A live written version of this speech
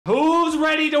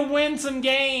ready to win some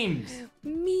games?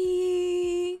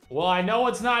 Me. Well, I know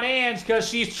it's not Ange because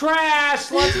she's trash.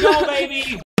 Let's go,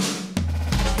 baby.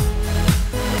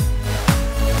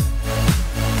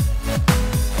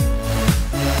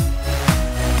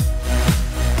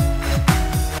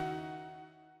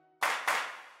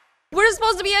 We're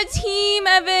supposed to be a team,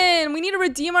 Evan. We need to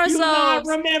redeem ourselves. Do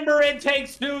not remember it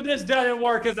takes two. This doesn't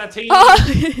work as a team.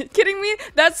 Kidding me?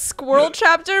 That squirrel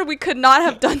chapter we could not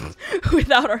have done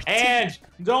without our team. And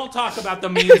don't talk about the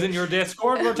memes in your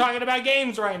Discord. We're talking about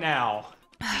games right now.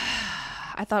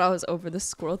 I thought I was over the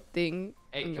squirrel thing.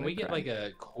 Hey, can we get like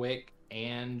a quick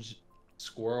Ange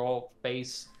squirrel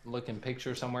face looking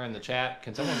picture somewhere in the chat?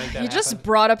 Can someone make that happen? You just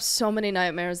brought up so many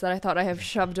nightmares that I thought I have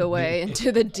shoved away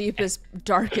into the deepest,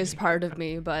 darkest part of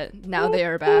me, but now they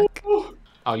are back.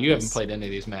 Oh, you haven't played any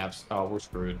of these maps. Oh, we're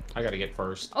screwed. I gotta get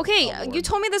first. Okay, Oh, you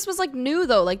told me this was like new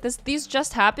though. Like these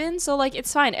just happened, so like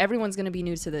it's fine. Everyone's gonna be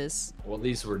new to this. Well,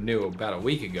 these were new about a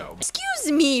week ago.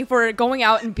 Excuse me for going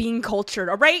out and being cultured,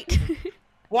 all right?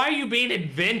 Why are you being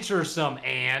adventuresome,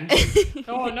 Anne?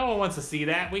 no one wants to see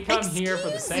that. We come here for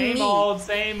the same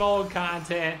old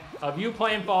content of you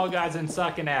playing Fall Guys and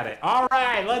sucking at it. All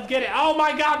right, let's get it. Oh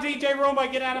my God, DJ Roomba,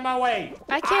 get out of my way.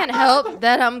 I can't help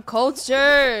that I'm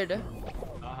cultured.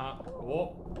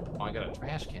 Whoa. Oh, I got a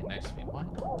trash can next to me. What?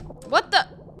 What the?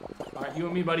 All right, you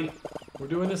and me, buddy. We're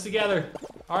doing this together.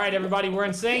 All right, everybody, we're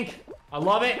in sync. I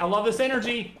love it. I love this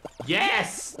energy.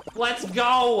 Yes! Let's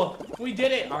go! We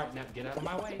did it! Alright, now get out of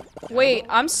my way. Wait,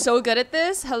 I'm so good at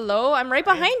this. Hello? I'm right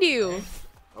behind you.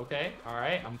 Okay,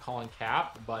 alright. I'm calling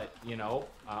cap, but, you know,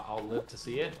 I'll live to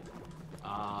see it.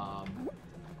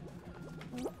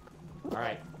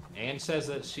 Alright. Ange says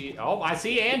that she... Oh, I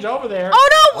see Ange over there.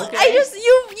 Oh, no! Okay.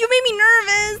 You made me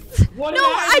nervous. What no, did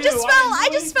I do? I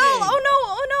just fell. Oh, no.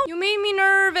 Oh, no. You made me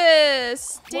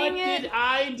nervous. Dang it. What did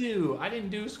I do? I didn't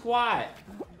do squat.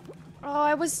 Oh,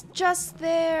 I was just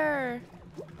there.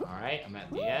 All right, I'm at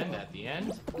the end.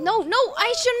 No,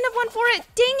 I shouldn't have went for it.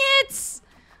 Dang it!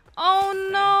 Oh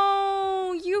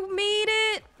no, you made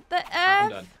it. The F. I'm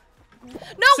done.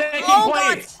 No. Second oh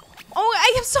place. God. Oh,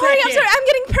 I am sorry. Second. I'm sorry. I'm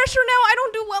getting pressure now. I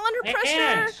don't do well under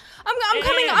pressure. Ange. I'm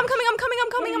coming. Ange. I'm coming.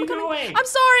 What are you doing? I'm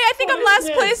sorry. I think What I'm is last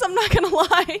this? place. I'm not gonna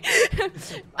lie.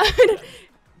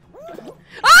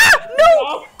 Ah! No!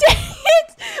 Oh. Dang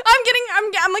it!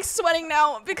 I'm like sweating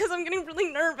now because I'm getting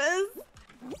really nervous.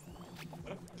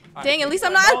 Right, Dang, at least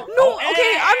I'm not. oh, No, oh,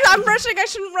 okay, hey. I'm rushing. I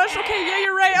shouldn't rush. Okay, yeah,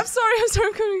 you're right. I'm sorry.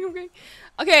 I'm coming. Okay.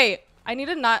 Okay, I need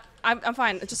to not. I'm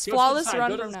fine. Just Go to the flawless side,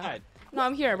 run go to from the now. side. No,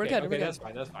 I'm here. We're Okay, good. okay, We're good.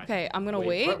 that's fine. Okay, I'm gonna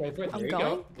wait. Wait for it. I'm There you going.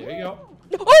 go. There you go.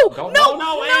 Oh Go, no!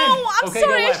 no, I'm okay,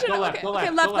 sorry. Go I left, should. go left, Okay, go left,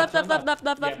 okay,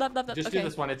 go left. Just Okay. do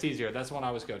this one. It's easier. That's the one I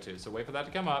always go to. So wait for that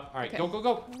to come up. All right, Okay.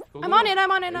 go. I'm on it. I'm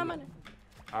on it.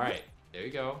 All right, there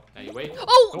you go. Now you wait.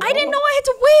 Oh, Go, I go, didn't go. know I had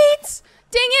to wait.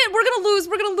 Dang it! We're gonna lose.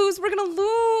 We're gonna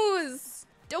lose.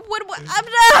 What?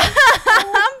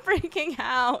 I'm freaking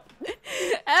out.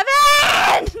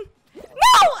 Evan!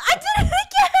 No! I did it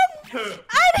again!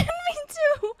 I didn't mean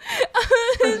to!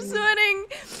 I'm sweating.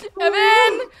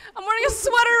 Evan! I'm wearing a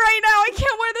sweater right now. I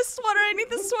can't wear this sweater. I need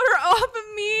this sweater off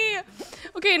of me.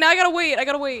 Okay, now I gotta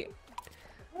wait.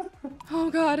 Oh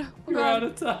God. Oh You're God. out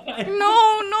of time.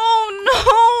 No.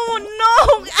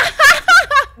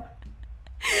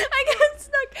 I got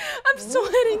stuck. I'm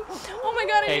sweating. Oh my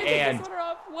God, I need to take the sweater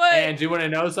off. What? And do you want to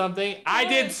know something? I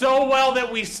did so well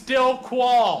that we still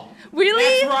qual. Really?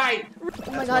 That's right.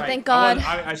 Oh my God, thank God.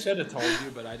 I should have told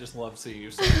you, but I just love seeing you.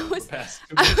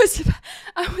 I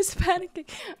was panicking.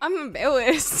 I'm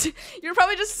embarrassed. You're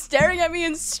probably just staring at me,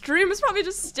 and stream is probably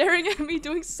just staring at me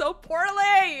doing so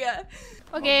poorly.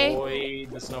 Okay.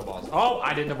 Avoid the snowballs. Oh,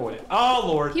 I didn't avoid it. Oh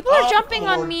Lord. People are jumping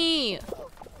Lord. on me.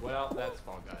 Well, that's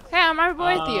Fall Guys. Hey, I'm right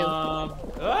with you.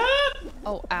 Ah!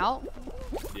 Oh, ow.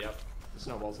 Yep. The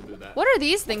snowballs will do that. What are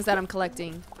these things that I'm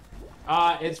collecting?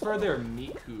 It's for their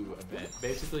Miku event.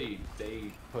 Basically, they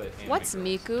put anime What's girls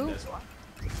Miku? in this one.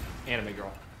 Anime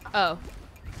girl. Oh.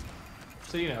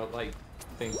 So, you know, like,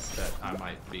 things that I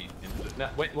might be interested in. No,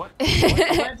 wait, what?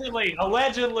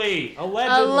 Allegedly!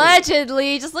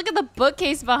 Allegedly. Just look at the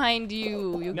bookcase behind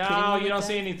you. No, you don't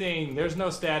see anything. There's no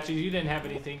statues. You didn't have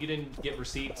anything. You didn't get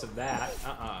receipts of that.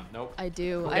 Nope. I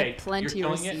do. Okay, I have plenty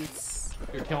you're of killing receipts.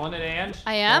 You're killing it, Ange.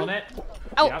 I am? Killing it.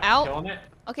 Oh, Yep, ow. Killing it.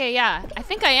 Okay, yeah. I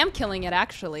think I am killing it,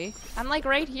 actually. I'm like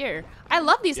right here. I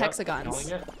love these Yep, hexagons.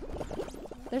 Killing it.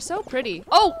 They're so pretty.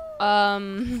 Oh,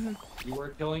 You were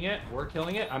killing it. We're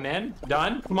killing it. I'm in.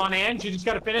 Done. Come on, Ange. You just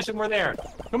gotta finish and we're there.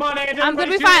 Come on, Ange. I'm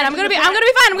gonna be everybody fine. shoot I'm gonna be into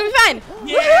fine. I'm gonna be fine.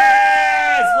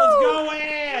 Yes! Let's go,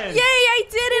 Ange. Yay, I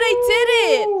did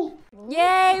it.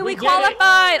 Yay, we did it.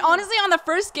 qualified. Honestly, on the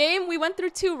first game, we went through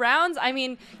 2 rounds. I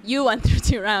mean, you went through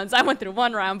 2 rounds. I went through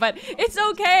 1 round, but it's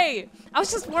okay. I was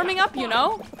just warming up, you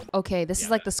know? Okay, this is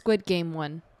like the Squid Game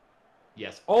one.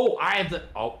 Yes. Oh, I have the.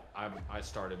 Oh, I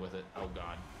started with it. Oh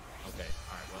God. Okay.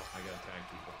 All right. Well, I gotta tag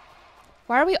people.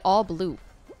 Why are we all blue?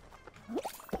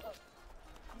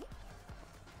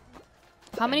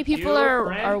 How many people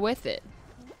are with it?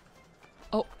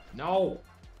 Oh. No.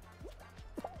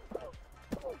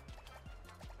 Oh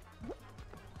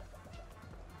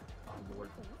Lord.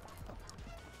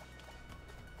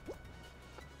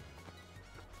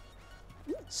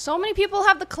 So many people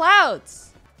have the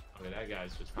clouds. Okay, that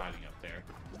guy's just hiding up there.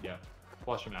 Yep.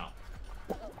 Flush him out.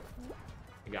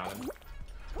 I got him.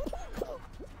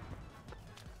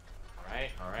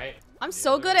 All right. I'm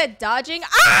so good at dodging.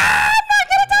 Ah! I'm not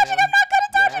good at dodging. I'm not good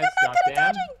at dodging. Yes, I'm not good at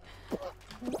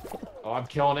dodging. Oh, I'm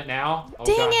killing it now. Oh,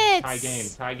 Dang God. it.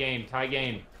 Tie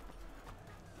game.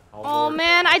 Oh Lord.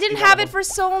 man, I didn't have it for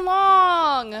so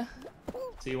long.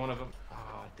 See one of them.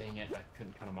 Oh, dang it. I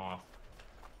couldn't cut him off.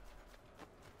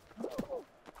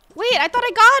 Wait, I thought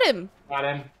I got him. Got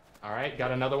him. All right,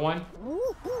 got another one.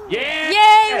 Yeah!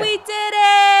 Yay, we did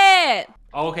it.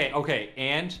 Okay.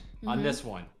 And on this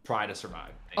one, try to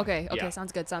survive. Okay, Yeah.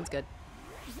 sounds good.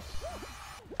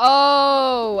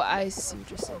 Oh, I see what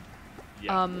you're saying.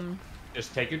 Yeah.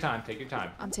 Just take your time.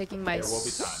 I'm taking my. There will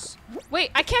be time.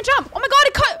 Wait, I can't jump. Oh my God,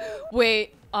 it cut.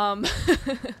 Wait, Oh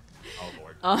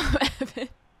Lord. Evan.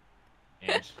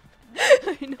 And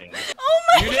I know. Oh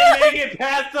my you God. didn't make it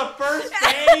past the first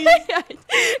phase.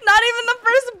 Not even the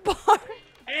first part.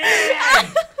 And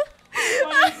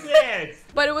what is this?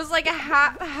 But it was like a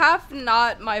half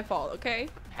not my fault, okay?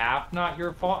 Half not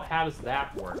your fault. How does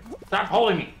that work? Stop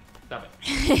holding me. Stop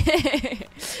it.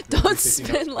 Don't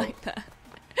spin like that.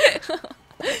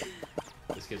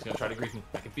 This kid's gonna try to grief me.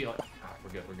 I can feel it. Ah,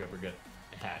 we're good.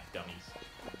 Ha,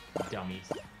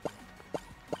 dummies.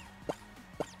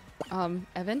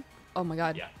 Evan? Oh my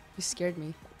God. Yeah. You scared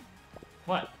me.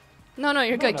 What? No,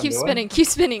 you're good. what Keep I'm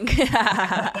spinning.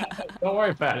 Don't worry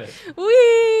about it. Whee!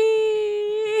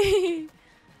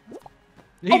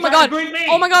 He Oh my tried to God. grief me!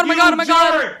 Oh my God. You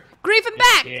jerk! Grief him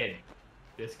back!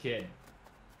 This kid.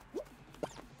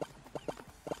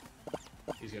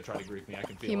 He's gonna try to grief me. I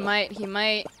can feel He it. might.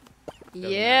 Doesn't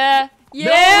Yeah. No,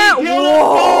 Yeah. he killed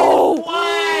Whoa! him!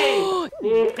 Why?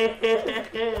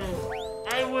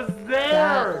 I was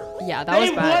there. That was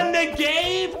They bad. won the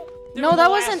game. They No, were that the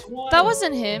last wasn't. one. That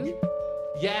wasn't him.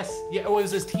 Yes. Yeah, it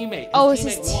was his teammate. Oh, it was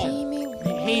his won.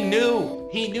 teammate. He knew.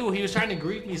 He was trying to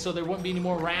grief me so there wouldn't be any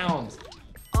more rounds.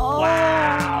 Oh,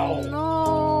 Wow.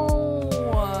 No.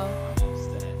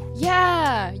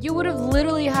 Yeah, you would have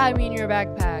literally had me in your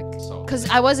backpack. So Cause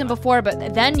I wasn't before, but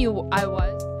then I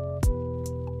was.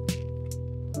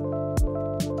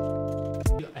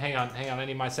 Hang on. I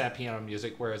need my sad piano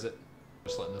music. Where is it? We're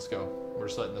just letting this go. We're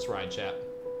just letting this ride, chat.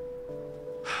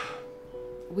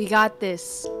 We got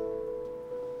this.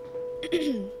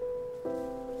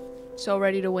 So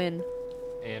ready to win.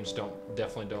 And just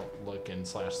definitely don't look and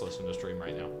 /listen to stream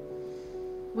right now.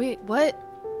 Wait, what?